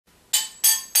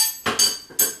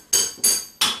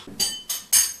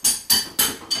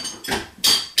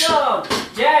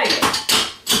Dang it!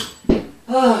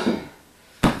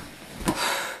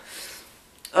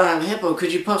 Hippo,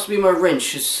 could you pass me my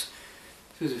wrench?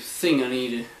 There's a thing I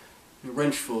need a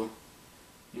wrench for.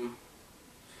 You know,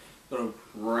 gotta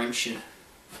wrench it.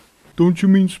 Don't you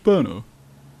mean spanner?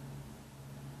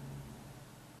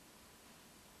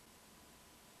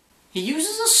 He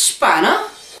uses a spanner?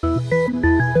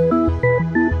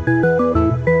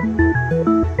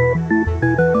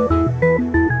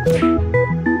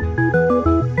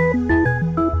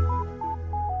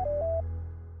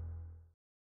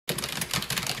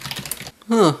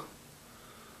 Huh.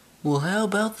 Well, how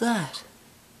about that?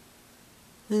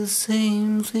 The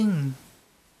same thing.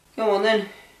 Come on then.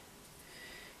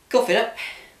 Cough it up.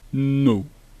 No.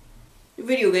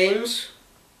 Video games.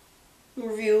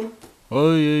 Review. I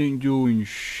ain't doing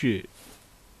shit.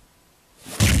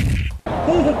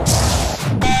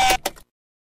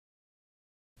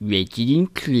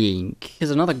 Ratchet Clank is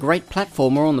another great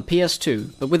platformer on the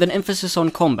PS2, but with an emphasis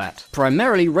on combat.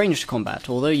 Primarily ranged combat,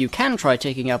 although you can try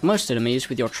taking out most enemies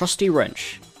with your trusty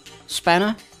wrench.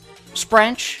 Spanner?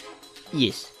 Spranch?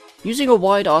 Yes. Using a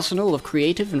wide arsenal of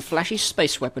creative and flashy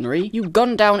space weaponry, you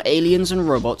gun down aliens and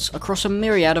robots across a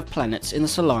myriad of planets in the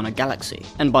Solana galaxy.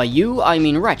 And by you, I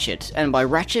mean Ratchet, and by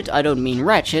Ratchet, I don't mean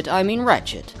Ratchet, I mean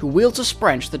Ratchet, who wields a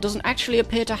spranch that doesn't actually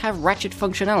appear to have Ratchet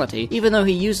functionality, even though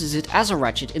he uses it as a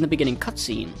Ratchet in the beginning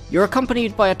cutscene. You're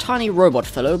accompanied by a tiny robot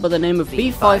fellow by the name of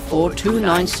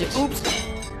B54296.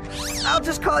 Oops. I'll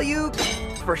just call you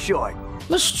for short.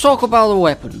 Let's talk about the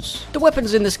weapons. The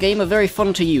weapons in this game are very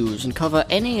fun to use and cover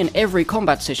any and every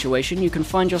combat situation you can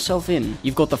find yourself in.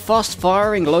 You've got the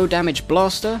fast-firing, low-damage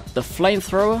blaster, the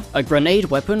flamethrower, a grenade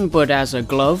weapon but as a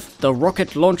glove, the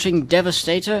rocket-launching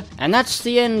devastator, and that's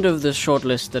the end of the short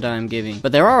list that I'm giving.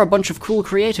 But there are a bunch of cool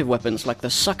creative weapons like the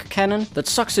suck cannon that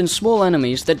sucks in small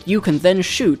enemies that you can then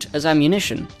shoot as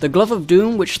ammunition, the glove of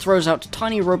doom which throws out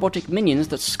tiny robotic minions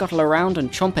that scuttle around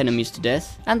and chomp enemies to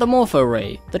death, and the morpho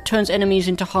ray that turns enemies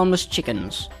into harmless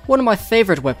chickens. One of my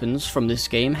favourite weapons from this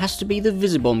game has to be the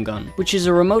Visibomb gun, which is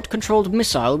a remote-controlled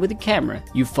missile with a camera.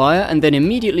 You fire and then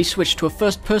immediately switch to a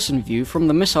first-person view from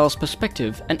the missile's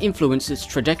perspective and influence its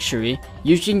trajectory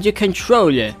using your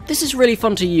controller. This is really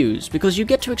fun to use because you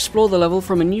get to explore the level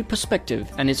from a new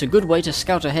perspective, and it's a good way to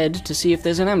scout ahead to see if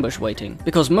there's an ambush waiting,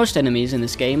 because most enemies in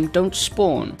this game don't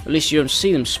spawn. At least you don't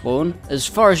see them spawn. As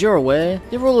far as you're aware,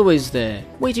 they're always there,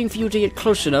 waiting for you to get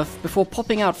close enough before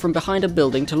popping out from behind a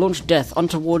building to launch death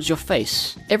untowards your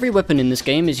face. Every weapon in this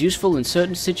game is useful in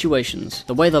certain situations.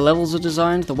 The way the levels are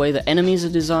designed, the way the enemies are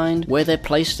designed, where they're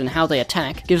placed and how they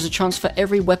attack gives a chance for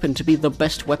every weapon to be the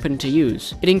best weapon to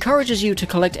use. It encourages you to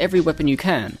collect every weapon you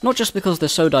can, not just because they're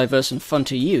so diverse and fun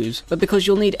to use, but because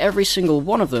you'll need every single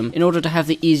one of them in order to have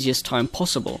the easiest time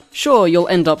possible. Sure, you'll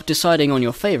end up deciding on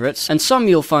your favorites, and some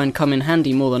you'll find come in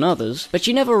handy more than others, but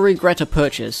you never regret a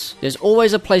purchase. There's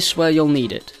always a place where you'll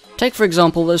need it. Take for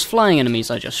example those flying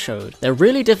enemies I just showed. They're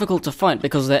really difficult to fight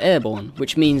because they're airborne,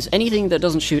 which means anything that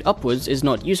doesn't shoot upwards is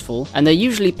not useful, and they're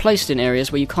usually placed in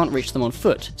areas where you can't reach them on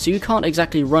foot, so you can't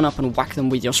exactly run up and whack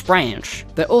them with your spranch.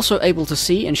 They're also able to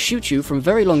see and shoot you from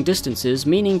very long distances,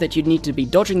 meaning that you'd need to be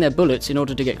dodging their bullets in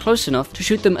order to get close enough to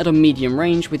shoot them at a medium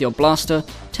range with your blaster,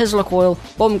 Tesla coil,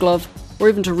 bomb glove, or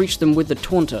even to reach them with the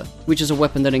taunter, which is a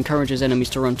weapon that encourages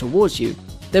enemies to run towards you.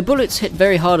 Their bullets hit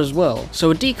very hard as well, so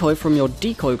a decoy from your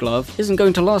decoy glove isn't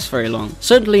going to last very long.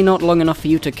 Certainly not long enough for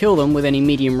you to kill them with any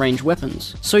medium-range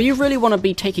weapons. So you really want to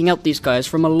be taking out these guys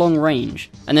from a long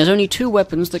range, and there's only two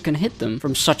weapons that can hit them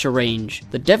from such a range: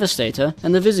 the Devastator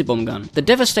and the Visibomb gun. The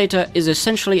Devastator is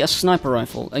essentially a sniper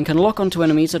rifle and can lock onto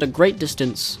enemies at a great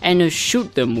distance and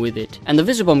shoot them with it, and the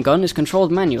Visibomb gun is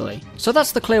controlled manually. So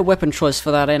that's the clear weapon choice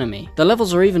for that enemy. The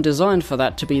levels are even designed for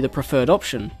that to be the preferred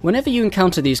option. Whenever you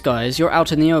encounter these guys, you're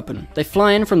out in the open. They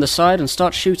fly in from the side and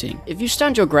start shooting. If you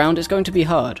stand your ground, it's going to be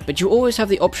hard, but you always have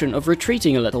the option of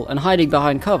retreating a little and hiding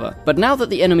behind cover. But now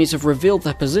that the enemies have revealed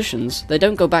their positions, they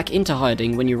don't go back into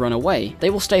hiding when you run away.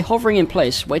 They will stay hovering in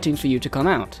place, waiting for you to come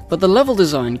out. But the level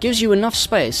design gives you enough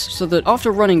space so that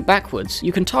after running backwards,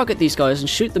 you can target these guys and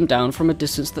shoot them down from a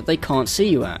distance that they can't see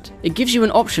you at. It gives you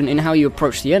an option in how you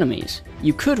approach the enemies.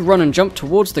 You could run and jump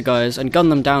towards the guys and gun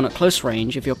them down at close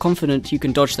range if you're confident you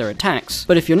can dodge their attacks,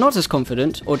 but if you're not as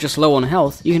confident, or just low on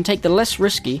health, you can take the less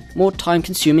risky, more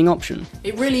time-consuming option.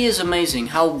 It really is amazing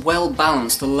how well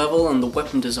balanced the level and the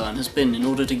weapon design has been in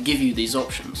order to give you these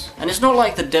options. And it's not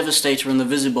like the Devastator and the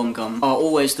Visibomb gun are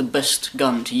always the best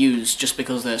gun to use just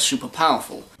because they're super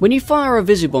powerful. When you fire a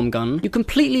Visibomb gun, you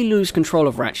completely lose control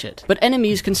of Ratchet, but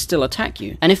enemies can still attack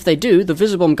you, and if they do, the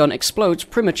Visibomb gun explodes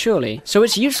prematurely, so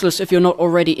it's useless if you're not not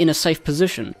already in a safe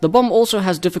position. The bomb also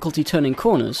has difficulty turning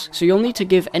corners, so you'll need to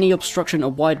give any obstruction a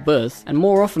wide berth, and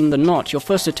more often than not, your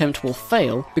first attempt will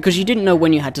fail because you didn't know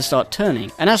when you had to start turning.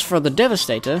 And as for the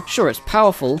Devastator, sure, it's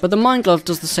powerful, but the Mine Glove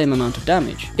does the same amount of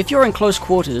damage. If you're in close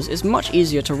quarters, it's much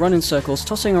easier to run in circles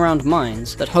tossing around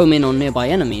mines that home in on nearby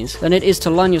enemies than it is to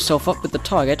line yourself up with the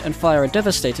target and fire a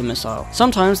Devastator missile.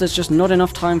 Sometimes there's just not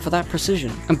enough time for that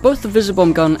precision. And both the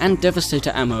Visibomb gun and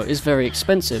Devastator ammo is very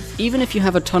expensive. Even if you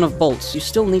have a ton of bolts, you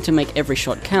still need to make every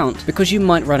shot count because you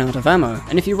might run out of ammo.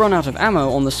 And if you run out of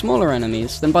ammo on the smaller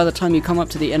enemies, then by the time you come up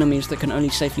to the enemies that can only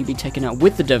safely be taken out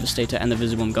with the Devastator and the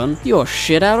Visibomb gun, you're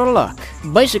shit out of luck.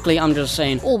 Basically, I'm just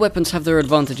saying, all weapons have their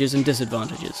advantages and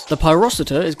disadvantages. The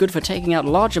Pyrocitor is good for taking out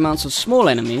large amounts of small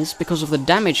enemies because of the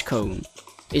damage cone.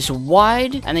 It's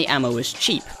wide and the ammo is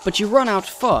cheap, but you run out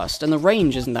fast and the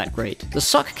range isn't that great. The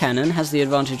Suck Cannon has the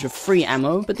advantage of free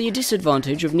ammo, but the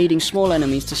disadvantage of needing small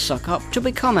enemies to suck up to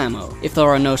become ammo. If there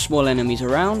are no small enemies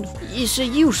around, it's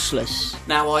useless.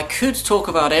 Now, I could talk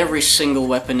about every single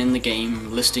weapon in the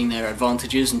game, listing their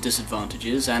advantages and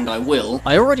disadvantages, and I will.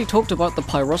 I already talked about the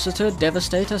Pyrocitor,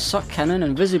 Devastator, Suck Cannon,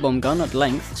 and Visibomb gun at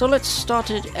length, so let's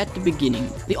start it at the beginning.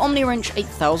 The Omniwrench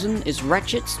 8000 is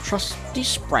Ratchet's trusty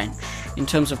branch. In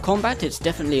terms of combat, it's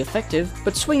definitely effective,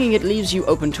 but swinging it leaves you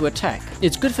open to attack.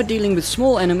 It's good for dealing with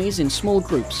small enemies in small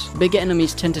groups. Bigger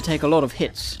enemies tend to take a lot of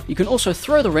hits. You can also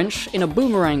throw the wrench in a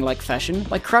boomerang-like fashion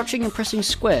by crouching and pressing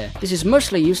square. This is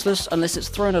mostly useless unless it's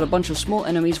thrown at a bunch of small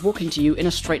enemies walking to you in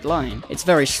a straight line. It's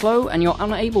very slow, and you're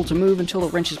unable to move until the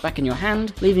wrench is back in your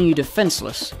hand, leaving you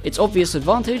defenseless. Its obvious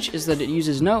advantage is that it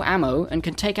uses no ammo and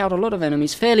can take out a lot of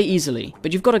enemies fairly easily,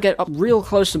 but you've got to get up real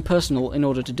close and personal in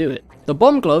order to do it. The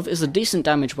Bomb Glove is a decent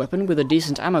damage weapon with a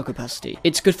decent ammo capacity.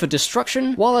 It's good for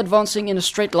destruction while advancing in a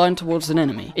straight line towards an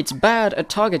enemy. It's bad at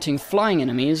targeting flying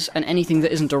enemies and anything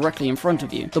that isn't directly in front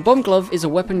of you. The Bomb Glove is a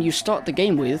weapon you start the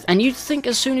game with, and you'd think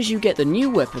as soon as you get the new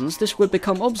weapons this would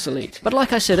become obsolete. But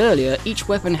like I said earlier, each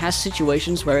weapon has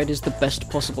situations where it is the best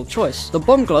possible choice. The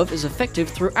Bomb Glove is effective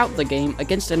throughout the game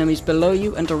against enemies below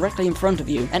you and directly in front of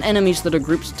you, and enemies that are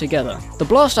grouped together. The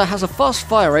Blaster has a fast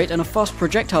fire rate and a fast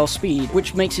projectile speed,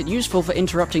 which makes it useful for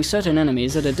interrupting certain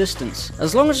enemies at a distance.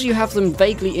 As long as you have them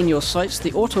vaguely in your sights,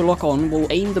 the auto lock-on will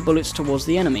aim the bullets towards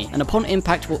the enemy, and upon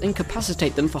impact will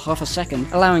incapacitate them for half a second,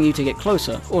 allowing you to get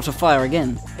closer, or to fire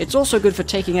again. It's also good for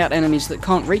taking out enemies that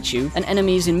can't reach you, and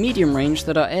enemies in medium range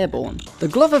that are airborne. The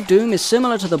Glove of Doom is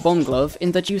similar to the Bomb Glove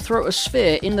in that you throw a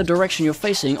sphere in the direction you're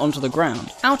facing onto the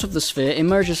ground. Out of the sphere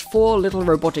emerges 4 little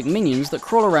robotic minions that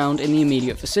crawl around in the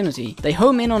immediate vicinity. They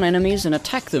home in on enemies and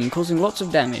attack them, causing lots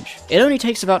of damage. It only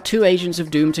takes about 2 Agents of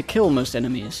Doom to kill most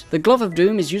enemies. The Glove of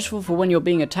Doom is useful for when you're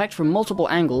being attacked from multiple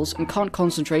angles and can't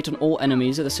concentrate on all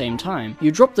enemies at the same time.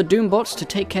 You drop the Doom bots to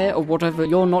take care of whatever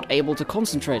you're not able to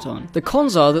concentrate on. The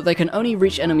cons are that they can only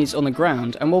reach enemies on the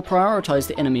ground and will prioritize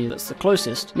the enemy that's the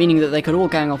closest, meaning that they could all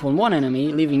gang up on one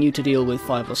enemy, leaving you to deal with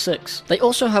 5 or 6. They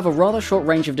also have a rather short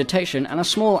range of detection and a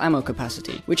small ammo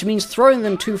capacity, which means throwing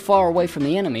them too far away from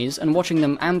the enemies and watching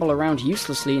them amble around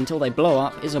uselessly until they blow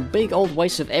up is a big old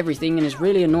waste of everything and is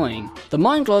really annoying. The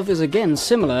Mine Glove is again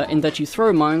similar in that you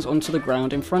throw mines onto the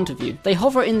ground in front of you. They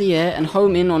hover in the air and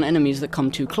home in on enemies that come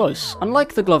too close.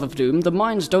 Unlike the Glove of Doom, the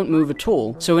mines don't move at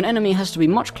all, so an enemy has to be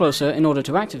much closer in order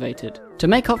to activate it. To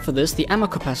make up for this, the ammo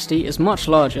capacity is much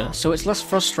larger, so it's less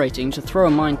frustrating to throw a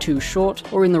mine too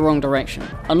short or in the wrong direction.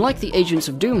 Unlike the Agents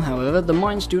of Doom, however, the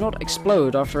mines do not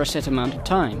explode after a set amount of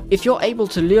time. If you're able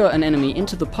to lure an enemy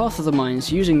into the path of the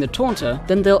mines using the Taunter,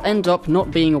 then they'll end up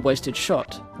not being a wasted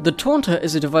shot. The Taunter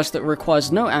is a device that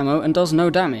requires no ammo and does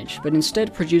no damage, but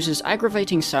instead produces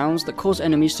aggravating sounds that cause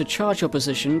enemies to charge your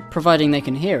position, providing they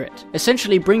can hear it,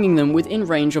 essentially bringing them within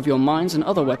range of your mines and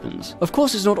other weapons. Of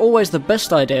course, it's not always the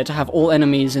best idea to have all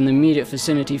enemies in the immediate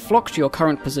vicinity flock to your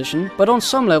current position, but on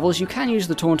some levels you can use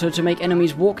the Taunter to make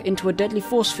enemies walk into a deadly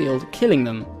force field, killing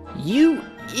them. You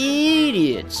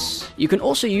idiots! You can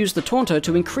also use the Taunter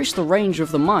to increase the range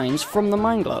of the mines from the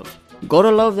Mine Glove.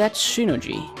 Gotta love that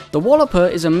synergy. The Walloper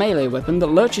is a melee weapon that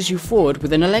lurches you forward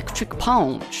with an electric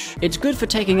punch. It's good for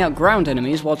taking out ground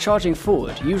enemies while charging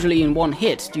forward, usually in one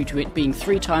hit due to it being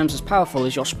 3 times as powerful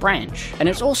as your Spranch. And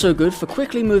it's also good for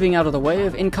quickly moving out of the way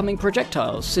of incoming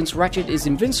projectiles, since Ratchet is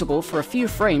invincible for a few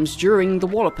frames during the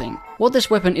walloping. What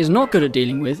this weapon is not good at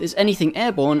dealing with is anything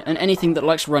airborne and anything that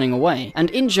likes running away,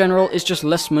 and in general is just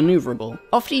less maneuverable.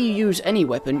 After you use any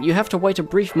weapon, you have to wait a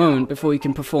brief moment before you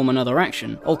can perform another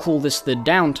action. I'll call this the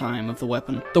downtime of the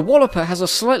weapon. The Walloper has a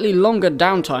slightly longer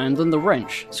downtime than the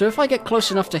wrench, so if I get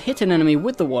close enough to hit an enemy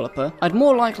with the Walloper, I'd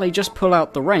more likely just pull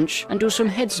out the wrench and do some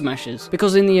head smashes,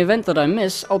 because in the event that I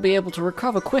miss, I'll be able to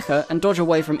recover quicker and dodge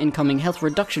away from incoming health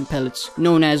reduction pellets,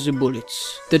 known as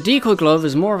bullets. The decoy glove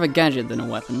is more of a gadget than a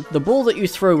weapon. The ball that you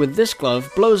throw with this glove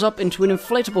blows up into an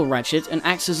inflatable ratchet and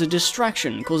acts as a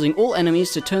distraction, causing all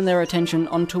enemies to turn their attention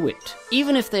onto it.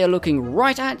 Even if they are looking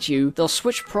right at you, they'll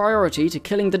switch priority to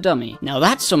killing the dummy. Now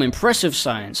that's some impressive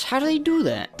science. How do they do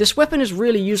that? This weapon is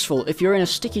really useful if you're in a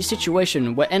sticky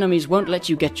situation where enemies won't let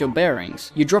you get your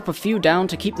bearings. You drop a few down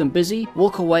to keep them busy,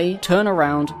 walk away, turn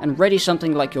around, and ready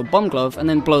something like your bomb glove and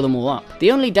then blow them all up.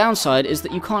 The only downside is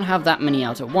that you can't have that many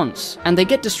out at once, and they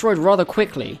get destroyed rather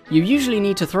quickly. You usually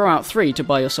need to throw out 3 to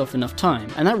buy yourself enough time,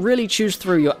 and that really chews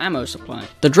through your ammo supply.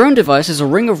 The drone device is a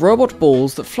ring of robot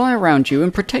balls that fly around you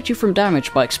and protect you from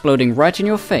damage by exploding right in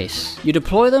your face. You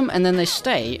deploy them and then they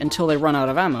stay until they run out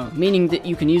of ammo, meaning that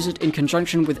you can use it in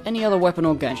conjunction with any other weapon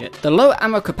or gadget. The low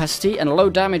ammo capacity and low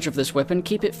damage of this weapon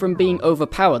keep it from being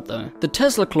overpowered though. The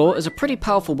Tesla Claw is a pretty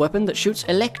powerful weapon that shoots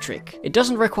electric. It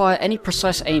doesn't require any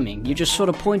precise aiming, you just sort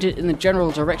of point it in the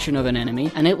general direction of an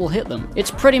enemy and it will hit them.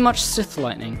 It's pretty much Sith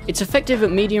lightning. It's effective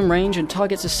at medium range and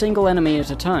targets a single enemy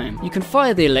at a time. You can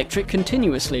fire the electric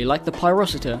continuously like the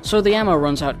Pyrocitor, so the ammo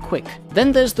runs out quick.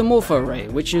 Then there's the Morpho Ray,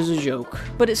 which is a joke,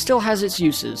 but it still has its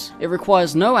uses. It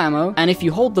requires no ammo, and if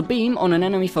you hold the beam on an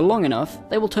enemy for long enough,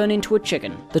 they will turn into a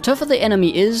chicken. The tougher the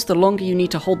enemy is, the longer you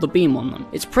need to hold the beam on them.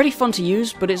 It's pretty fun to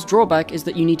use, but its drawback is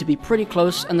that you need to be pretty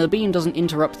close and the beam doesn't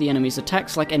interrupt the enemy's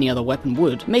attacks like any other weapon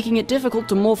would, making it difficult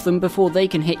to morph them before they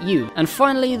can hit you. And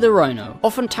finally, the Rhino.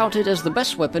 Often touted as the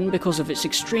best weapon because of its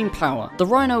extreme power. The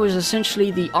Rhino is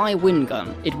essentially the I-Win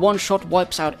gun. It one-shot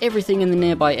wipes out everything in the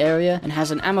nearby area and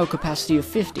has an ammo capacity of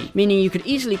 50, meaning you could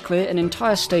easily clear an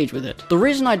entire stage with it. The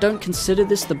reason I don't consider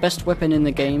this the best weapon in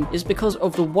the game is because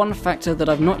of the one factor that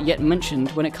I've not yet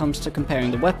mentioned when it comes to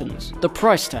comparing the weapons: the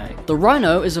price tag. The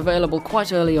Rhino is available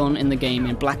quite early on in the game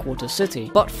in Blackwater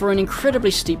City, but for an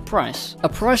incredibly steep price. A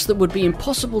price that would be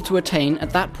impossible to attain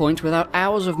at that point without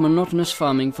hours of monotonous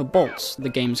farming for bolts, the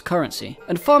game's currency.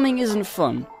 And farming isn't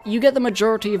fun. You get the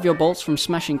majority of your bolts from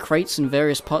smashing crates in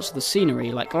various parts of the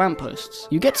scenery, like lampposts.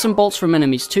 You get some bolts from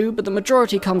enemies too, but the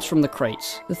majority comes from the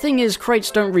crates. The thing is,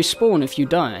 crates don't respawn if you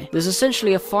die. There's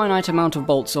essentially a finite amount of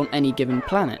bolts on any given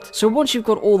planet. So once you've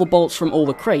got all the bolts from all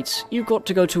the crates, you've got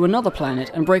to go to another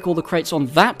planet and break all the crates on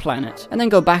that planet, and then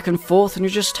go back and forth, and it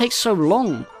just takes so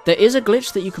long. There is a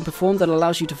glitch that you can perform that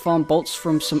allows you to farm bolts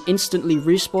from some instantly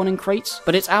respawning crates,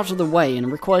 but it's out of the way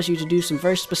and requires you to do some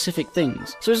very specific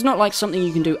things, so it's not like something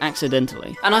you can do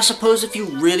accidentally. And I suppose if you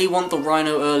really want the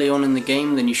Rhino early on in the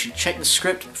game, then you should check the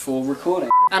script before recording.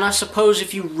 And I suppose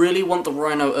if you really want the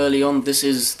Rhino early on, this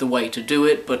is the way to do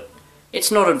it, but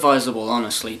it's not advisable,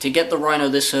 honestly, to get the Rhino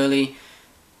this early,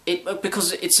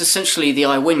 because it's essentially the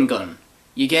I-Win gun.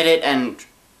 You get it and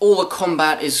all the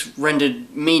combat is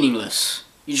rendered meaningless.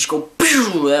 You just go,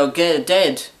 they'll get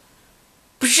dead.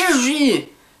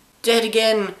 Dead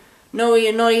again. No,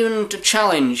 you're not even a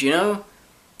challenge, you know?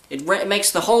 It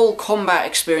makes the whole combat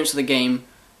experience of the game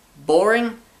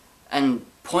boring and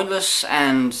pointless,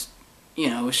 and, you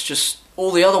know, it's just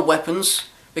all the other weapons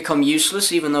become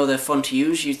useless even though they're fun to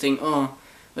use. You think, oh,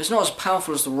 it's not as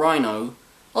powerful as the Rhino.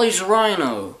 I'll use the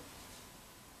Rhino.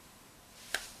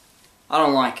 I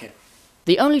don't like it.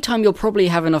 The only time you'll probably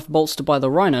have enough bolts to buy the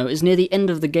Rhino is near the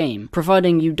end of the game,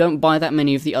 providing you don't buy that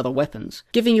many of the other weapons,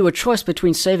 giving you a choice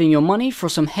between saving your money for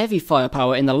some heavy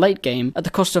firepower in the late game at the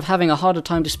cost of having a harder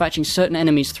time dispatching certain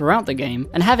enemies throughout the game,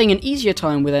 and having an easier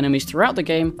time with enemies throughout the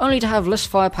game only to have less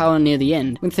firepower near the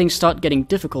end, when things start getting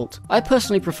difficult. I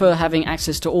personally prefer having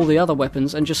access to all the other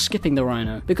weapons and just skipping the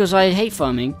Rhino, because I hate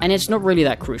farming, and it's not really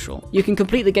that crucial. You can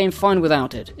complete the game fine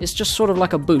without it. It's just sort of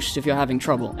like a boost if you're having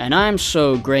trouble. And I'm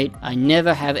so great, I never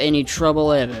have any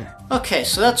trouble ever. Okay,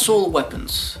 so that's all the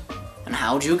weapons. And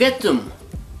how do you get them?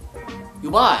 You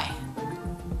buy.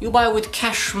 You buy with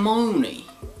cash money.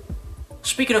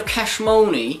 Speaking of cash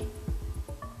money,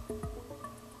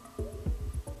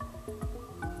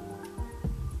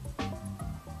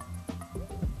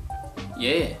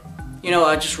 yeah. You know,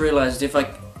 I just realized if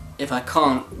I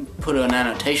can't put an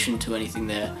annotation to anything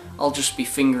there, I'll just be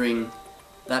fingering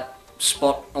that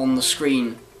spot on the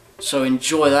screen. So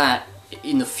enjoy that.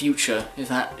 in the future, if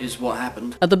that is what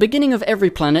happened. At the beginning of every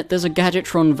planet, there's a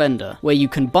Gadgetron vendor, where you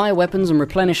can buy weapons and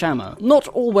replenish ammo. Not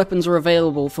all weapons are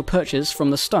available for purchase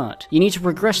from the start. You need to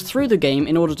progress through the game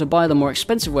in order to buy the more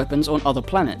expensive weapons on other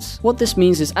planets. What this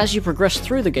means is as you progress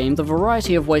through the game, the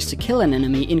variety of ways to kill an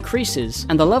enemy increases,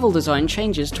 and the level design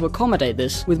changes to accommodate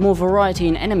this with more variety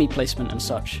in enemy placement and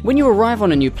such. When you arrive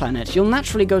on a new planet, you'll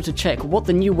naturally go to check what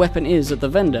the new weapon is at the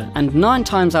vendor, and 9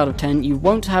 times out of 10 you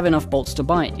won't have enough bolts to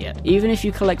buy it yet, even if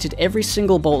you collected every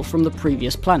single bolt from the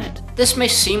previous planet. This may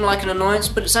seem like an annoyance,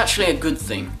 but it's actually a good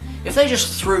thing. If they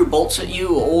just threw bolts at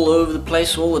you all over the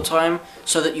place all the time,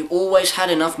 so that you always had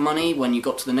enough money when you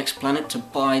got to the next planet to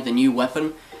buy the new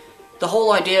weapon, the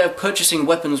whole idea of purchasing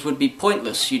weapons would be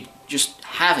pointless. You'd just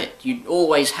have it. You'd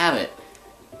always have it.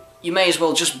 You may as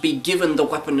well just be given the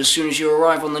weapon as soon as you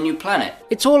arrive on the new planet.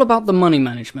 It's all about the money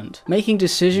management, making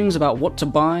decisions about what to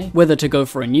buy, whether to go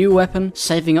for a new weapon,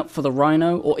 saving up for the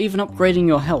Rhino, or even upgrading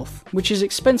your health, which is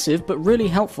expensive but really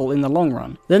helpful in the long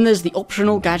run. Then there's the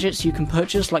optional gadgets you can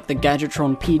purchase, like the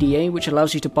Gadgetron PDA, which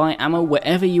allows you to buy ammo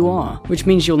wherever you are, which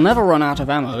means you'll never run out of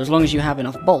ammo as long as you have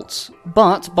enough bolts.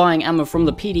 But buying ammo from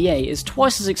the PDA is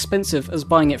twice as expensive as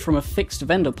buying it from a fixed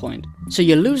vendor point. So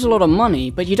you lose a lot of money,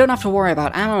 but you don't have to worry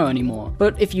about ammo anymore.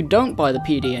 But if you don't buy the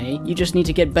PDA, you just need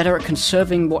to get better at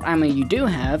conserving what ammo you do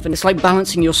have, and it's like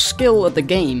balancing your skill at the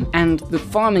game and the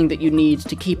farming that you need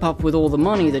to keep up with all the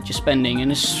money that you're spending,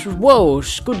 and it's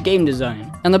good game design.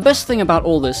 And the best thing about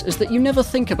all this is that you never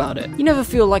think about it. You never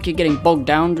feel like you're getting bogged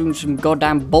down doing some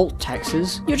goddamn bolt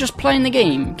taxes. You're just playing the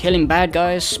game, killing bad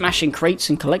guys, smashing crates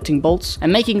and collecting bolts,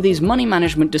 and making these money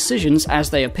management decisions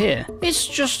as they appear. It's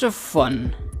just a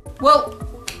fun. Well,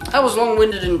 that was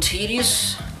long-winded and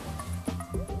tedious.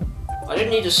 I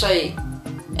didn't need to say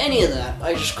any of that.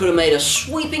 I just could have made a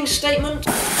sweeping statement.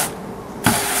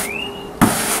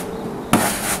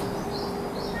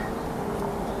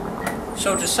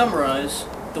 So to summarize,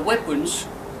 the weapons,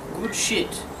 good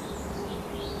shit.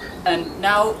 And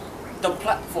now, the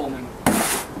platforming.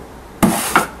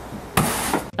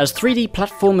 As 3D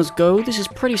platformers go, this is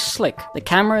pretty slick. The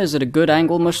camera is at a good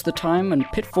angle most of the time, and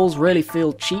pitfalls rarely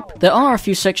feel cheap. There are a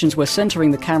few sections where centering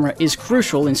the camera is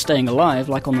crucial in staying alive,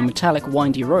 like on the metallic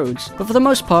windy roads, but for the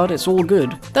most part it's all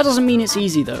good. That doesn't mean it's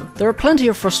easy though. There are plenty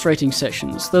of frustrating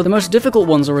sections, though the most difficult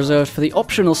ones are reserved for the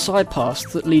optional side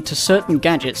paths that lead to certain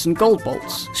gadgets and gold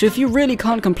bolts. So if you really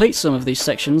can't complete some of these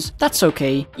sections, that's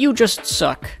okay, you just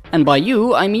suck. And by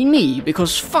you, I mean me,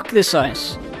 because fuck this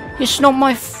ice. It's not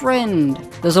my friend.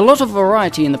 There's a lot of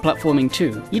variety in the platforming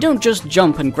too. You don't just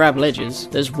jump and grab ledges.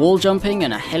 There's wall jumping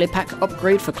and a helipack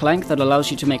upgrade for Clank that allows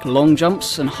you to make long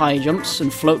jumps and high jumps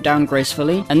and float down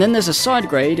gracefully. And then there's a side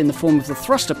grade in the form of the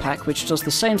thruster pack, which does the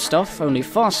same stuff, only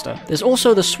faster. There's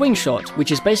also the swing shot,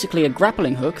 which is basically a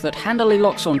grappling hook that handily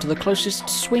locks onto the closest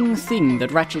swing thing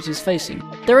that Ratchet is facing.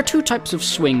 There are 2 types of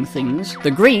swing things. The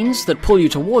greens that pull you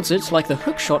towards it, like the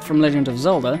hook shot from Legend of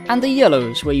Zelda, and the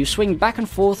yellows, where you swing back and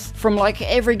forth from like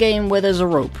every game where there's a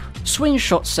rope. Swing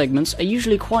shot segments are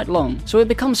usually quite long, so it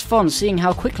becomes fun seeing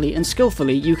how quickly and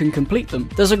skillfully you can complete them.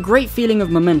 There's a great feeling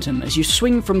of momentum as you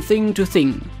swing from thing to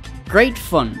thing. Great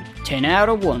fun. 10 out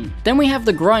of 1. Then we have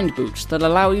the grind boots that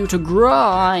allow you to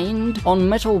grind on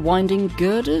metal winding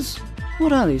girders?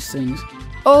 What are these things?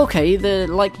 Okay, they're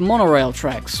like monorail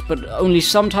tracks, but only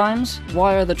sometimes?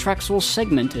 Why are the tracks all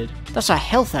segmented? That's a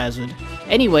health hazard.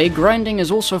 Anyway, grinding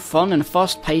is also fun and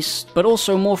fast-paced, but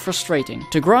also more frustrating.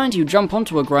 To grind, you jump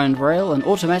onto a grind rail and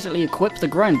automatically equip the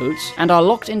grind boots, and are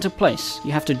locked into place.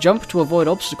 You have to jump to avoid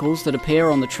obstacles that appear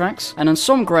on the tracks, and on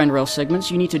some grind rail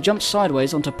segments you need to jump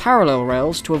sideways onto parallel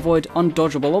rails to avoid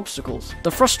undodgeable obstacles.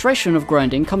 The frustration of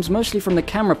grinding comes mostly from the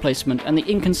camera placement and the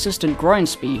inconsistent grind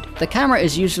speed. The camera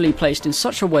is usually placed in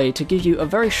such a way to give you a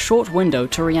very short window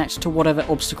to react to whatever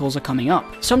obstacles are coming up.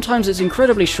 Sometimes it's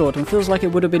incredibly short and feels like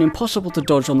it would have been impossible to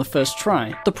dodge on the first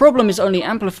try. The problem is only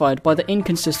amplified by the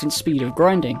inconsistent speed of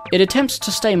grinding. It attempts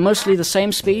to stay mostly the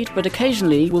same speed, but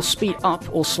occasionally will speed up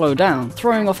or slow down,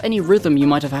 throwing off any rhythm you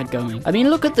might have had going. I mean,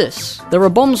 look at this. There are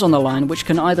bombs on the line which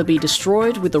can either be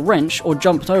destroyed with the wrench or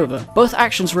jumped over. Both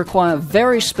actions require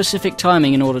very specific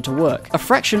timing in order to work. A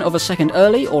fraction of a second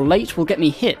early or late will get me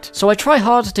hit, so I try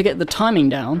hard to get the timing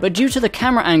down, but due to the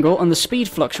camera angle and the speed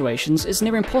fluctuations, it's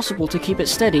near impossible to keep it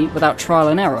steady without trial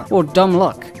and error, or dumb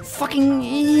luck. Fucking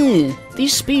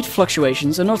These speed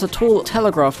fluctuations are not at all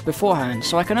telegraphed beforehand,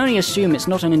 so I can only assume it's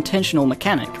not an intentional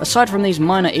mechanic. Aside from these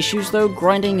minor issues though,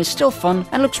 grinding is still fun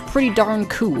and looks pretty darn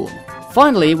cool.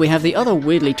 Finally, we have the other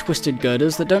weirdly twisted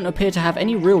girders that don't appear to have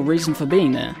any real reason for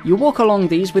being there. You walk along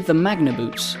these with the Magna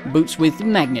boots, boots with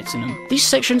magnets in them. These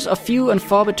sections are few and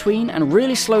far between and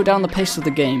really slow down the pace of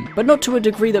the game, but not to a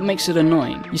degree that makes it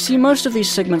annoying. You see, most of these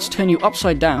segments turn you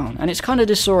upside down, and it's kinda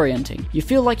disorienting. You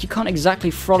feel like you can't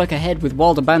exactly frolic ahead with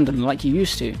wild abandon like you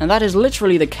used to, and that is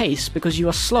literally the case because you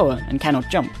are slower and cannot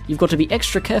jump. You've got to be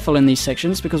extra careful in these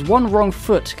sections because one wrong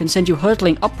foot can send you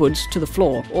hurtling upwards to the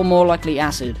floor, or more likely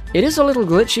acid. It is a little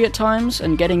glitchy at times,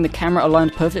 and getting the camera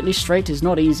aligned perfectly straight is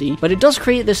not easy, but it does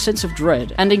create this sense of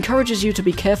dread, and encourages you to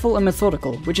be careful and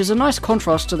methodical, which is a nice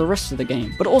contrast to the rest of the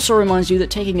game, but also reminds you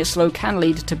that taking it slow can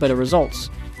lead to better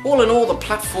results. All in all, the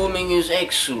platforming is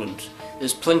excellent.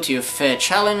 There's plenty of fair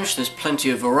challenge, there's plenty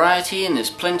of variety, and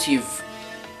there's plenty of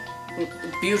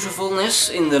beautifulness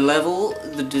in the level.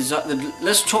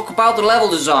 Let's talk about the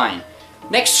level design.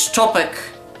 Next topic.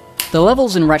 The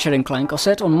levels in Ratchet & Clank are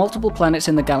set on multiple planets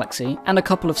in the galaxy and a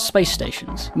couple of space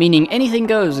stations, meaning anything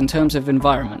goes in terms of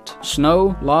environment.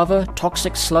 Snow, lava,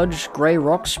 toxic sludge, grey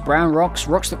rocks, brown rocks,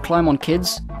 rocks that climb on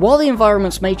kids. While the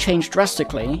environments may change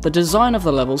drastically, the design of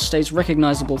the levels stays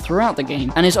recognizable throughout the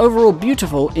game and is overall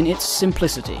beautiful in its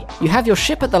simplicity. You have your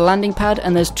ship at the landing pad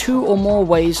and there's 2 or more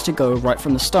ways to go right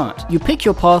from the start. You pick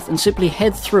your path and simply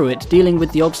head through it, dealing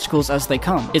with the obstacles as they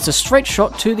come. It's a straight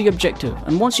shot to the objective,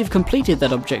 and once you've completed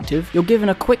that objective, you're given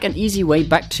a quick and easy way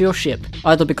back to your ship,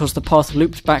 either because the path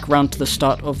looped back round to the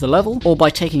start of the level, or by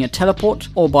taking a teleport,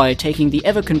 or by taking the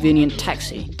ever-convenient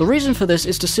taxi. The reason for this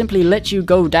is to simply let you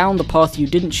go down the path you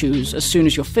didn't choose as soon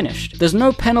as you're finished. There's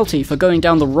no penalty for going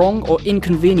down the wrong or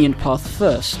inconvenient path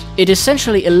first. It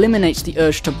essentially eliminates the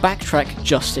urge to backtrack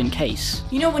just in case.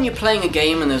 You know when you're playing a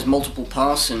game and there's multiple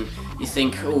paths and you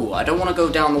think, oh, I don't want to go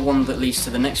down the one that leads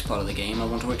to the next part of the game, I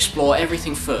want to explore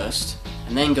everything first,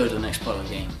 and then go to the next part of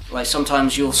the game. Like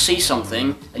sometimes you'll see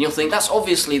something and you'll think that's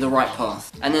obviously the right path,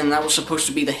 and then that was supposed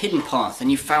to be the hidden path and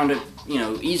you found it,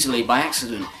 easily by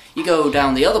accident. You go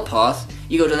down the other path,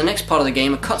 you go to the next part of the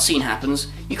game, a cutscene happens,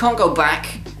 you can't go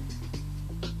back.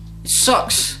 It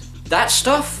sucks. That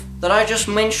stuff that I just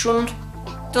mentioned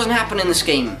doesn't happen in this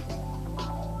game.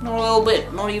 Not a little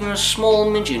bit, not even a small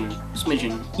smidgen.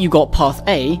 You got Path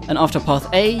A, and after Path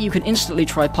A, you can instantly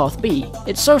try Path B.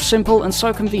 It's so simple and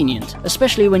so convenient,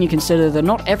 especially when you consider that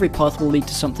not every path will lead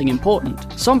to something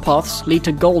important. Some paths lead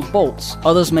to gold bolts,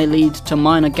 others may lead to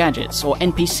minor gadgets or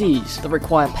NPCs that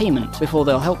require payment before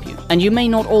they'll help you. And you may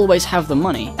not always have the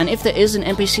money, and if there is an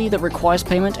NPC that requires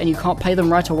payment and you can't pay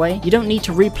them right away, you don't need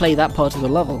to replay that part of the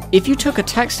level. If you took a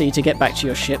taxi to get back to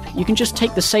your ship, you can just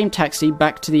take the same taxi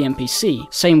back to the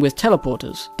NPC. Same with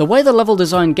teleporters. The way the level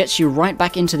design gets you right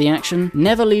back into the action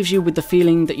never leaves you with the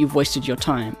feeling that you've wasted your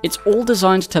time. It's all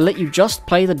designed to let you just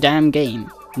play the damn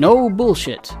game. No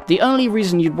bullshit. The only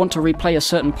reason you'd want to replay a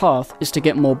certain path is to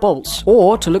get more bolts,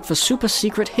 or to look for super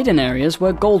secret hidden areas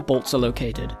where gold bolts are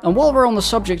located. And while we're on the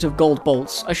subject of gold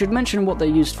bolts, I should mention what they're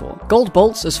used for. Gold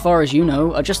bolts, as far as you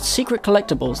know, are just secret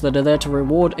collectibles that are there to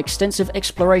reward extensive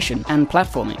exploration and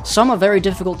platforming. Some are very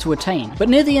difficult to attain, but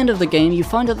near the end of the game you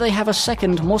find that they have a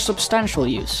second, more substantial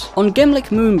use. On Gemlik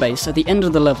Moonbase at the end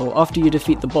of the level after you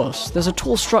defeat the boss, there's a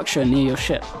tall structure near your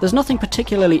ship. There's nothing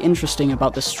particularly interesting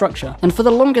about this structure, and for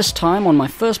the longest time on my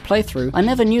first playthrough, I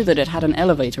never knew that it had an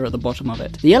elevator at the bottom of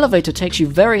it. The elevator takes you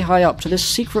very high up to this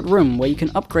secret room where you can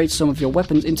upgrade some of your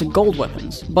weapons into gold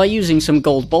weapons by using some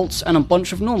gold bolts and a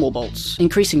bunch of normal bolts,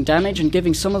 increasing damage and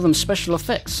giving some of them special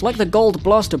effects, like the gold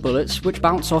blaster bullets which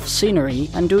bounce off scenery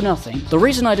and do nothing. The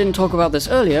reason I didn't talk about this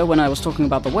earlier when I was talking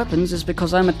about the weapons is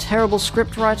because I'm a terrible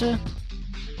script writer.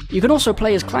 You can also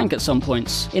play as Clank at some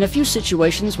points. In a few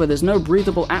situations where there's no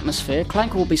breathable atmosphere,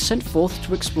 Clank will be sent forth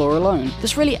to explore alone.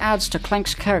 This really adds to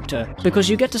Clank's character, because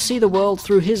you get to see the world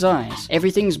through his eyes.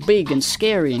 Everything's big and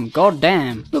scary and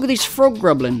goddamn. Look at these frog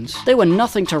grublins. They were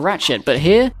nothing to Ratchet, but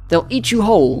here, they'll eat you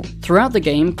whole. Throughout the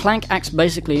game, Clank acts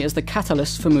basically as the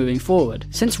catalyst for moving forward.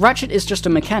 Since Ratchet is just a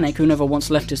mechanic who never once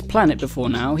left his planet before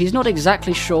now, he's not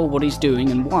exactly sure what he's doing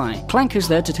and why. Clank is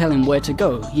there to tell him where to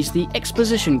go. He's the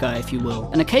exposition guy, if you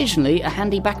will, and occasionally a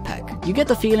handy backpack. You get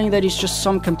the feeling that he's just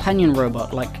some companion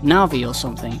robot like Navi or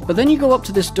something. But then you go up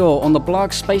to this door on the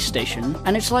Blarg space station,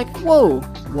 and it's like, whoa,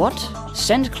 what?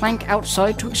 Send Clank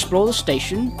outside to explore the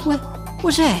station? What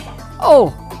was that?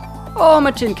 Oh, I'm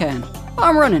a tin can.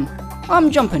 I'm running.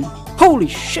 I'm jumping. Holy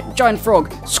shit, giant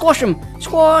frog. Squash him.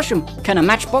 Squash him. Can a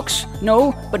matchbox?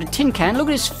 No, but a tin can. Look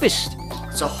at his fist.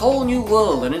 It's a whole new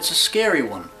world and it's a scary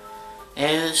one.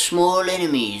 Small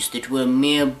enemies that were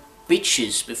mere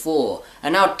bitches before are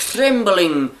now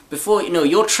trembling before,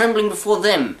 you're trembling before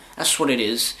them. That's what it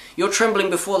is. You're trembling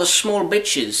before the small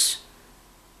bitches.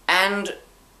 And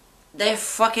they're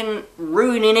fucking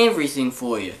ruining everything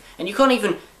for you. And you can't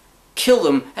even kill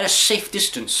them at a safe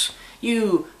distance.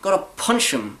 You gotta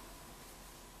punch them.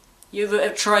 You ever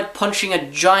tried punching a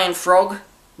giant frog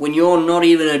when you're not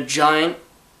even a giant?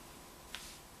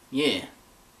 Yeah.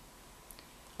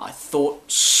 I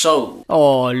thought so.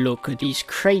 Oh, look at these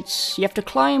crates. You have to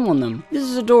climb on them. This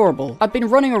is adorable. I've been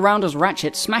running around as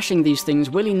Ratchet smashing these things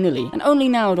willy-nilly, and only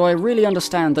now do I really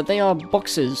understand that they are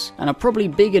boxes, and are probably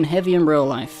big and heavy in real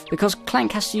life, because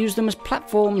Clank has to use them as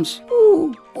platforms.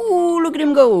 Ooh, look at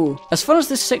him go. As fun as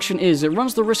this section is, it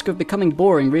runs the risk of becoming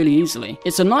boring really easily.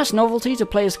 It's a nice novelty to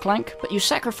play as Clank, but you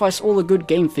sacrifice all the good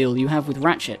game feel you have with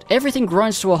Ratchet. Everything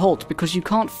grinds to a halt because you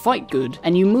can't fight good,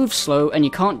 and you move slow, and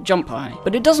you can't jump high.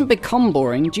 But it doesn't become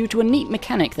boring due to a neat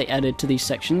mechanic they added to these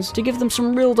sections to give them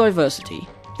some real diversity.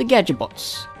 The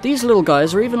Gadgetbots. These little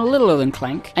guys are even littler than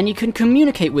Clank, and you can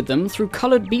communicate with them through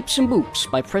coloured beeps and boops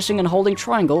by pressing and holding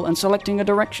triangle and selecting a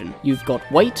direction. You've got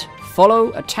wait,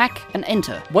 follow, attack, and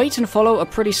enter. Wait and follow are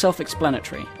pretty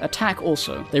self-explanatory. Attack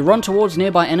also. They run towards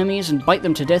nearby enemies and bite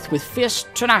them to death with fierce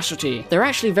tenacity. They're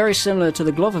actually very similar to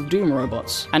the Glove of Doom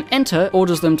robots. And enter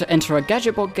orders them to enter a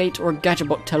Gadgetbot gate or a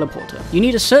Gadgetbot teleporter. You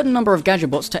need a certain number of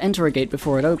Gadgetbots to enter a gate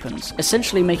before it opens,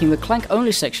 essentially making the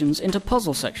Clank-only sections into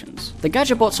puzzle sections. The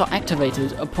Gadgetbots are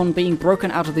activated upon being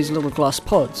broken out of these little glass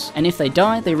pods, and if they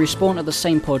die, they respawn at the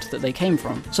same pod that they came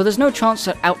from. So there's no chance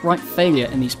at outright failure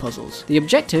in these puzzles. The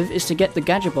objective is to get the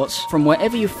Gadgetbots from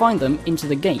wherever you find them into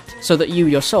the gate, so that you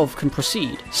yourself can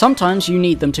proceed. Sometimes you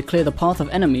need them to clear the path of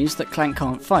enemies that Clank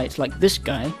can't fight, like this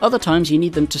guy. Other times you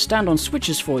need them to stand on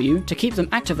switches for you to keep them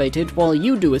activated while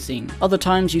you do a thing. Other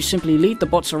times you simply lead the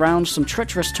bots around some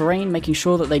treacherous terrain, making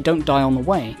sure that they don't die on the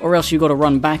way, or else you gotta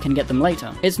run back and get them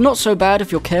later. It's not so bad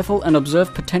if you're careful and observe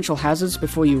potential hazards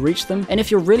before you reach them, and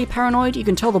if you're really paranoid, you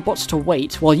can tell the bots to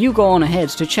wait while you go on ahead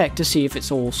to check to see if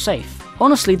it's all safe.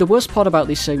 Honestly, the worst part about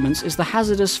these segments is the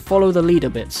hazardous follow the leader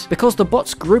bits, because the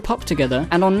bots group up together,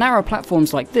 and on narrow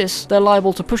platforms like this, they're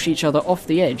liable to push each other off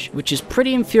the edge, which is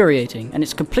pretty infuriating, and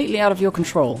it's completely out of your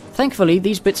control. Thankfully,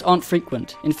 these bits aren't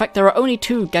frequent. In fact, there are only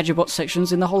 2 Gadgetbot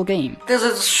sections in the whole game. There's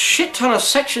a shit ton of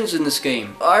sections in this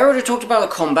game. I already talked about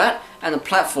the combat and the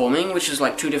platforming, which is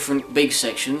like 2 different big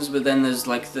sections, but then there's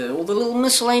like all the little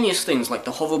miscellaneous things like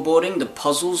the hoverboarding, the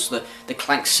puzzles, the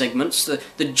Clank segments,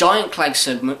 the giant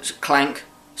Clank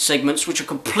segments, which are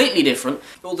completely different.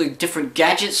 All the different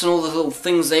gadgets and all the little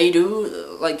things they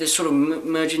do, like they sort of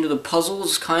merge into the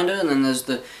puzzles, kinda, and then there's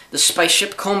the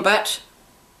spaceship combat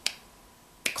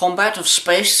of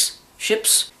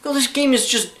spaceships. God, this game is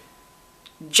just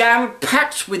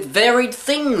jam-packed with varied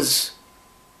things.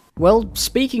 Well,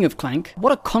 speaking of Clank,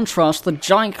 what a contrast the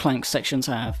giant Clank sections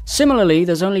have. Similarly,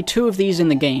 there's only 2 of these in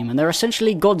the game, and they're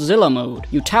essentially Godzilla mode.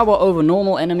 You tower over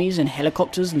normal enemies in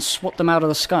helicopters and swat them out of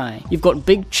the sky. You've got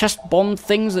big chest bomb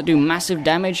things that do massive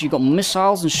damage, you've got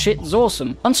missiles and shit, it's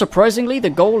awesome. Unsurprisingly, the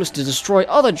goal is to destroy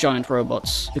other giant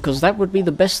robots, because that would be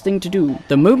the best thing to do.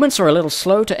 The movements are a little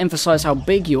slow to emphasize how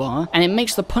big you are, and it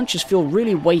makes the punches feel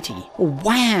really weighty. Or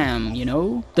wham, you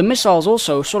know? The missiles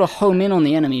also sort of home in on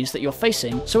the enemies that you're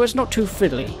facing, so it's not too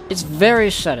fiddly. It's very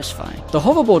satisfying. The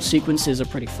hoverboard sequences are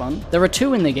pretty fun. There are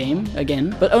 2 in the game,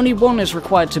 again, but only 1 is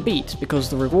required to beat, because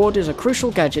the reward is a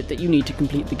crucial gadget that you need to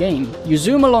complete the game. You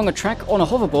zoom along a track on a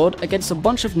hoverboard against a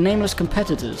bunch of nameless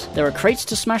competitors. There are crates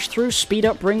to smash through, speed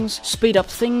up rings, speed up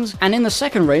things, and in the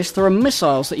second race there are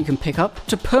missiles that you can pick up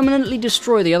to permanently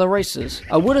destroy the other racers.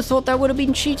 I would have thought that would have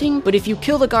been cheating, but if you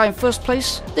kill the guy in first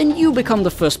place, then you become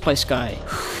the first place guy.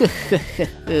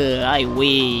 I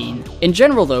win. In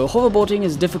general though, hoverboarding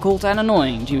is difficult and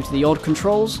annoying due to the odd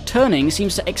controls. Turning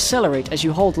seems to accelerate as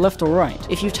you hold left or right.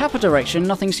 If you tap a direction,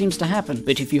 nothing seems to happen,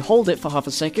 but if you hold it for half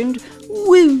a second,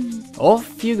 woo!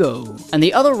 Off you go. And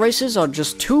the other races are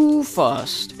just too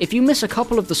fast. If you miss a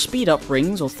couple of the speed up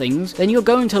rings or things, then you're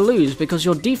going to lose because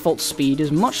your default speed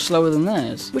is much slower than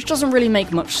theirs, which doesn't really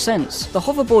make much sense. The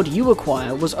hoverboard you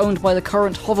acquire was owned by the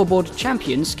current hoverboard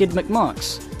champion, Skid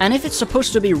McMarks. And if it's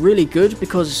supposed to be really good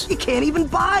because You can't even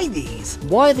buy these!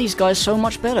 why are these guys so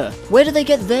much better? Where do they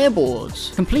get their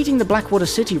boards? Completing the Blackwater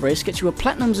City race gets you a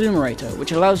platinum zoomerator,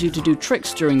 which allows you to do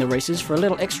tricks during the races for a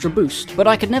little extra boost. But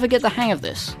I could never get the hang of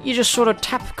this. You just sort of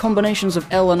tap combinations of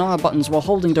L and R buttons while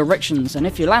holding directions, and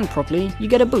if you land properly, you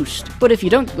get a boost. But if you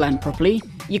don't land properly,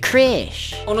 you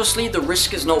crash. Honestly, the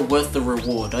risk is not worth the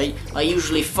reward. I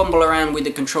usually fumble around with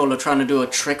the controller trying to do a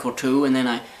trick or two, and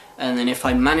then if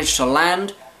I manage to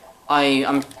land,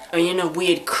 I'm in a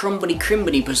weird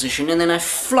crumbly position, and then I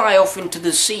fly off into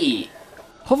the sea.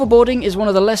 Hoverboarding is one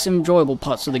of the less enjoyable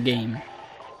parts of the game.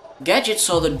 Gadgets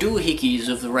are the doohickeys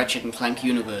of the Ratchet and Clank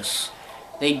universe.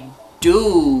 They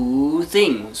do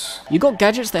things. You got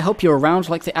gadgets that help you around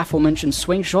like the aforementioned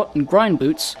swing shot and grind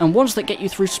boots, and ones that get you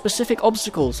through specific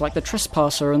obstacles like the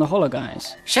trespasser and the hollow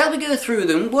guys. Shall we go through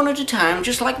them one at a time,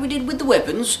 just like we did with the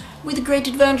weapons, with the great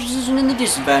advantages and the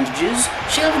disadvantages?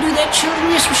 Shall we do that,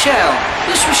 children? Yes, we shall.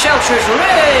 Yes, we shall, treasure.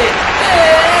 Hey!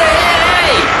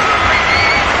 Hey!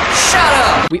 Shut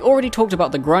up! We already talked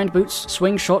about the grind boots,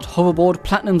 swing shot, hoverboard,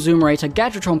 platinum zoomerator,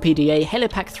 Gadgetron PDA,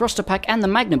 helipack, thruster pack, and the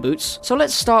magna boots, so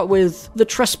let's start with the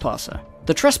trespasser.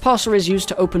 The trespasser is used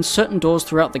to open certain doors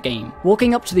throughout the game.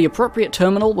 Walking up to the appropriate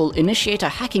terminal will initiate a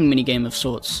hacking minigame of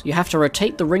sorts. You have to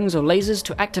rotate the rings of lasers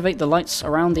to activate the lights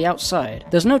around the outside.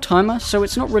 There's no timer, so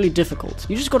it's not really difficult.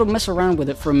 You just gotta mess around with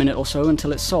it for a minute or so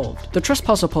until it's solved. The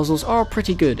trespasser puzzles are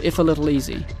pretty good, if a little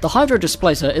easy. The hydro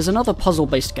displacer is another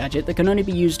puzzle-based gadget that can only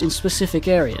be used in specific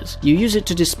areas. You use it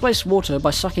to displace water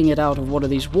by sucking it out of one of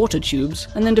these water tubes,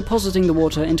 and then depositing the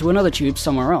water into another tube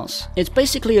somewhere else. It's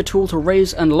basically a tool to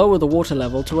raise and lower the water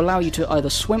level to allow you to either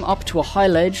swim up to a high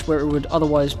ledge where it would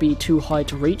otherwise be too high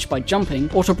to reach by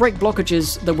jumping, or to break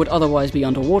blockages that would otherwise be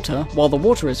underwater while the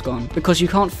water is gone, because you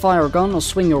can't fire a gun or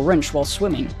swing your wrench while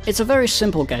swimming. It's a very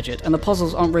simple gadget, and the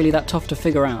puzzles aren't really that tough to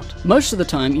figure out. Most of the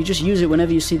time, you just use it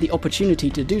whenever you see the opportunity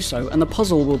to do so, and the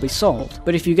puzzle will be solved.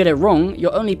 But if you get it wrong,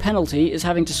 your only penalty is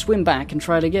having to swim back and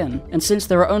try it again. And since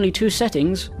there are only two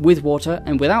settings, with water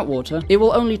and without water, it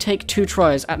will only take 2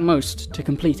 tries at most to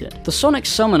complete it. The Sonic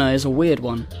Summoner is a weird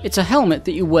one. It's a helmet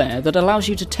that you wear that allows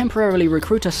you to temporarily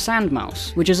recruit a sand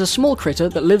mouse, which is a small critter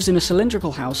that lives in a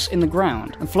cylindrical house in the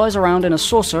ground and flies around in a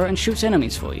saucer and shoots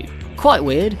enemies for you. Quite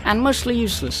weird, and mostly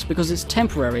useless because it's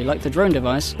temporary like the drone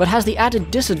device, but has the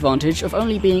added disadvantage of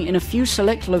only being in a few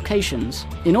select locations.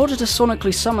 In order to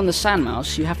sonically summon the sand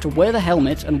mouse, you have to wear the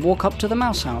helmet and walk up to the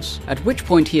mouse house, at which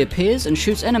point he appears and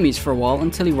shoots enemies for a while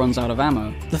until he runs out of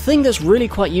ammo. The thing that's really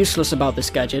quite useless about this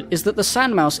gadget is that the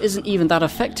sand mouse isn't even that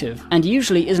effective, and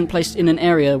usually isn't placed in an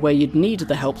area where you'd need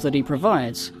the help that he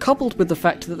provides, coupled with the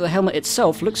fact that the helmet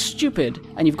itself looks stupid,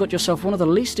 and you've got yourself one of the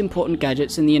least important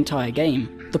gadgets in the entire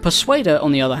game. The Persuader,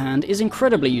 on the other hand, is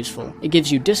incredibly useful. It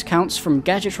gives you discounts from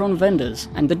Gadgetron vendors,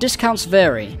 and the discounts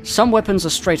vary. Some weapons are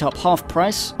straight up half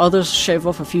price, others shave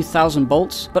off a few thousand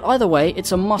bolts, but either way,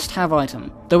 it's a must-have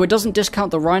item. Though it doesn't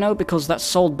discount the Rhino because that's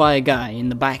sold by a guy in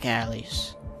the back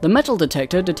alleys. The metal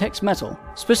detector detects metal,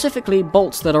 specifically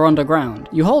bolts that are underground.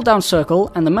 You hold down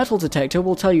circle and the metal detector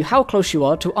will tell you how close you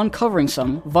are to uncovering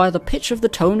some via the pitch of the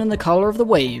tone and the color of the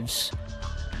waves.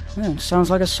 Yeah, sounds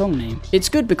like a song name. It's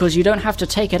good because you don't have to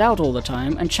take it out all the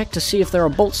time and check to see if there are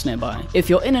bolts nearby. If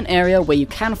you're in an area where you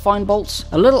can find bolts,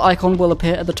 a little icon will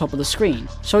appear at the top of the screen.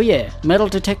 So yeah, metal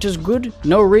detector's good,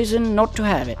 no reason not to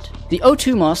have it. The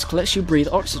O2 mask lets you breathe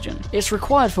oxygen. It's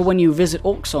required for when you visit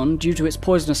Auxon due to its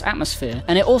poisonous atmosphere,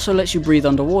 and it also lets you breathe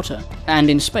underwater, and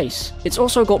in space. It's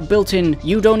also got built-in,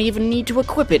 you don't even need to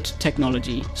equip it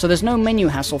technology, so there's no menu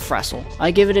hassle-frassle. I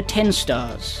give it a 10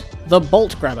 stars. The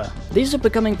Bolt Grabber. These are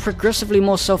becoming progressively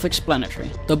more self-explanatory.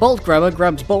 The Bolt Grabber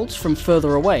grabs bolts from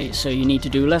further away, so you need to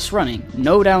do less running.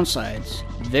 No downsides.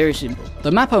 Very simple.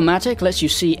 The Map-O-Matic lets you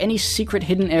see any secret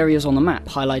hidden areas on the map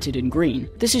highlighted in green.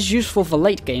 This is useful for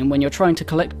late game when you're trying to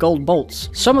collect gold bolts.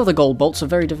 Some of the gold bolts are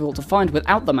very difficult to find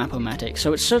without the Map-O-Matic,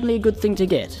 so it's certainly a good thing to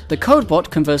get. The Codebot,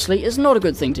 conversely, is not a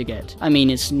good thing to get. I mean,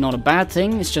 it's not a bad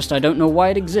thing, it's just I don't know why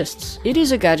it exists. It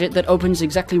is a gadget that opens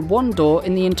exactly one door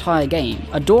in the entire game.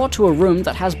 A door to a room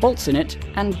that has bolts in it,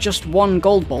 and just one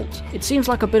gold bolt. It seems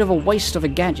like a bit of a waste of a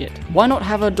gadget. Why not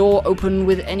have a door open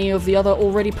with any of the other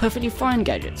already perfectly fine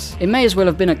gadgets? It may as well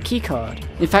have been a keycard.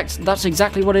 In fact, that's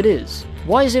exactly what it is.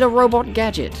 Why is it a robot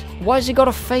gadget? Why has it got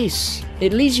a face?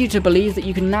 It leads you to believe that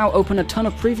you can now open a ton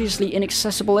of previously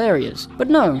inaccessible areas. But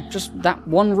no, just that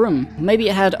one room. Maybe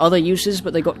it had other uses,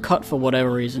 but they got cut for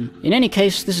whatever reason. In any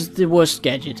case, this is the worst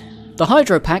gadget. The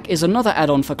Hydro Pack is another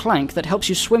add-on for Clank that helps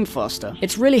you swim faster.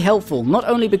 It's really helpful, not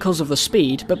only because of the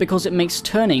speed, but because it makes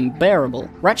turning bearable.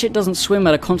 Ratchet doesn't swim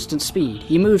at a constant speed,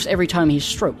 he moves every time he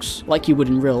strokes, like you would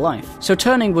in real life. So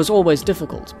turning was always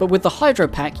difficult, but with the Hydro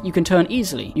Pack you can turn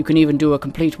easily. You can even do a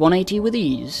complete 180 with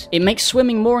ease. It makes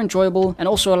swimming more enjoyable and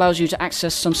also allows you to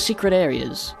access some secret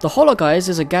areas. The Hologuise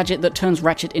is a gadget that turns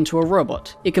Ratchet into a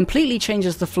robot. It completely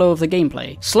changes the flow of the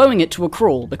gameplay, slowing it to a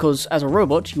crawl because as a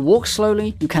robot you walk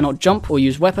slowly, you cannot jump jump or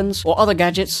use weapons or other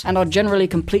gadgets and are generally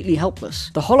completely helpless.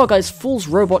 The Hologuise fools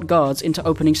robot guards into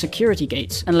opening security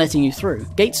gates and letting you through,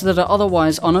 gates that are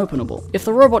otherwise unopenable. If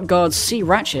the robot guards see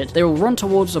Ratchet, they will run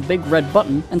towards a big red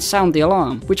button and sound the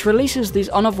alarm, which releases these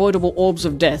unavoidable orbs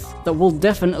of death that will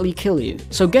definitely kill you.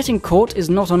 So getting caught is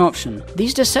not an option.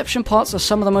 These deception parts are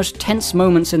some of the most tense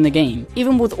moments in the game.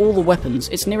 Even with all the weapons,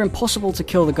 it's near impossible to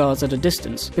kill the guards at a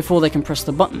distance before they can press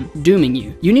the button, dooming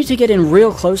you. You need to get in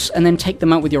real close and then take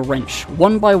them out with your wrench,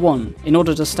 one by one, in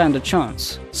order to stand a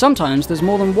chance. Sometimes there's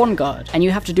more than one guard, and you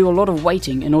have to do a lot of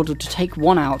waiting in order to take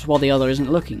one out while the other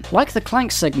isn't looking. Like the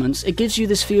Clank segments, it gives you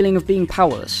this feeling of being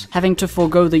powerless, having to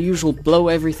forego the usual blow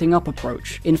everything up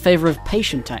approach in favor of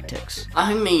patient tactics.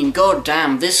 I mean,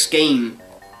 goddamn, this game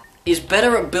is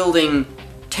better at building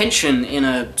tension in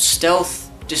a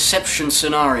stealth deception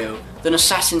scenario than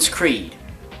Assassin's Creed,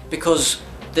 because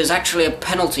there's actually a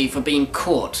penalty for being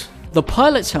caught. The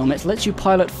pilot's helmet lets you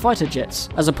pilot fighter jets,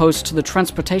 as opposed to the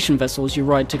transportation vessels you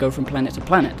ride to go from planet to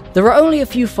planet. There are only a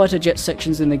few fighter jet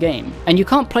sections in the game, and you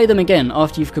can't play them again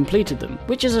after you've completed them,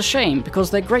 which is a shame because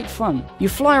they're great fun. You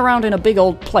fly around in a big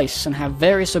old place and have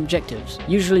various objectives,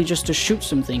 usually just to shoot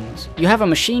some things. You have a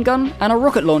machine gun and a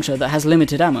rocket launcher that has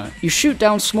limited ammo. You shoot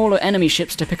down smaller enemy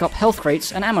ships to pick up health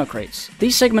crates and ammo crates.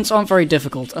 These segments aren't very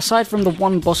difficult, aside from the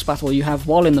one boss battle you have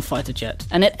while in the fighter jet,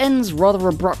 and it ends rather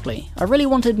abruptly. I really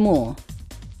wanted more.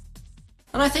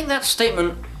 And I think that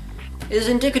statement is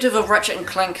indicative of Ratchet &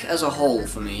 Clank as a whole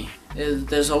for me.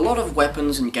 There's a lot of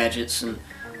weapons and gadgets and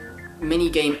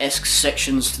minigame-esque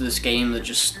sections to this game that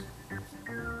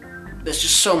there's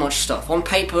just so much stuff. On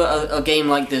paper, a game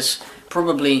like this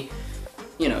probably,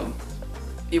 you know,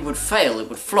 it would fail, it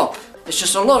would flop. It's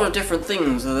just a lot of different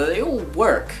things, they all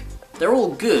work. They're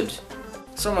all good.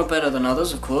 Some are better than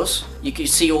others, of course. You can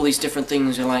see all these different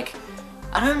things, you're like,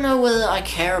 I don't know whether I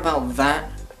care about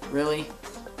that, really.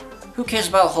 Who cares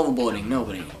about hoverboarding?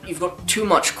 Nobody. You've got too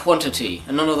much quantity,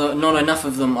 and not enough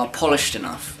of them are polished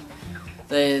enough.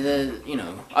 You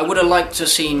know, I would have liked to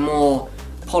see more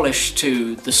polish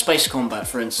to the space combat,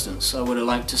 for instance. I would have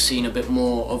liked to seen a bit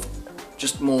more of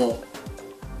just more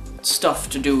stuff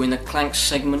to do in the Clank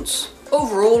segments.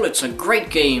 Overall, it's a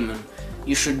great game, and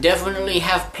you should definitely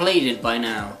have played it by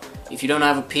now. If you don't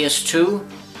have a PS2,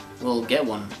 well, get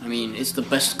one. I mean, it's the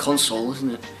best console,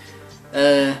 isn't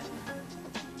it?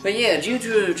 But yeah, due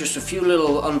to just a few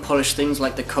little unpolished things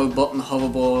like the code bot and the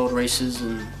hoverboard races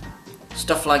and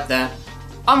stuff like that,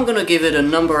 I'm gonna give it a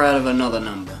number out of another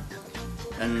number.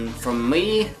 And from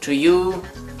me to you,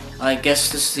 I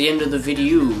guess this is the end of the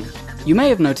video. You may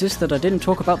have noticed that I didn't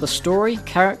talk about the story,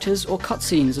 characters, or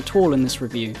cutscenes at all in this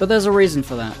review, but there's a reason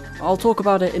for that. I'll talk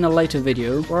about it in a later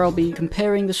video, where I'll be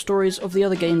comparing the stories of the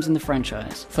other games in the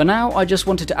franchise. For now, I just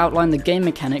wanted to outline the game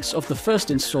mechanics of the first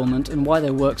installment and why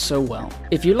they work so well.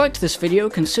 If you liked this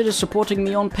video, consider supporting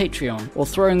me on Patreon, or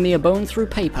throwing me a bone through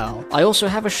PayPal. I also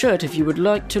have a shirt if you would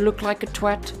like to look like a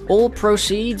twat. All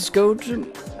proceeds go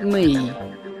to me.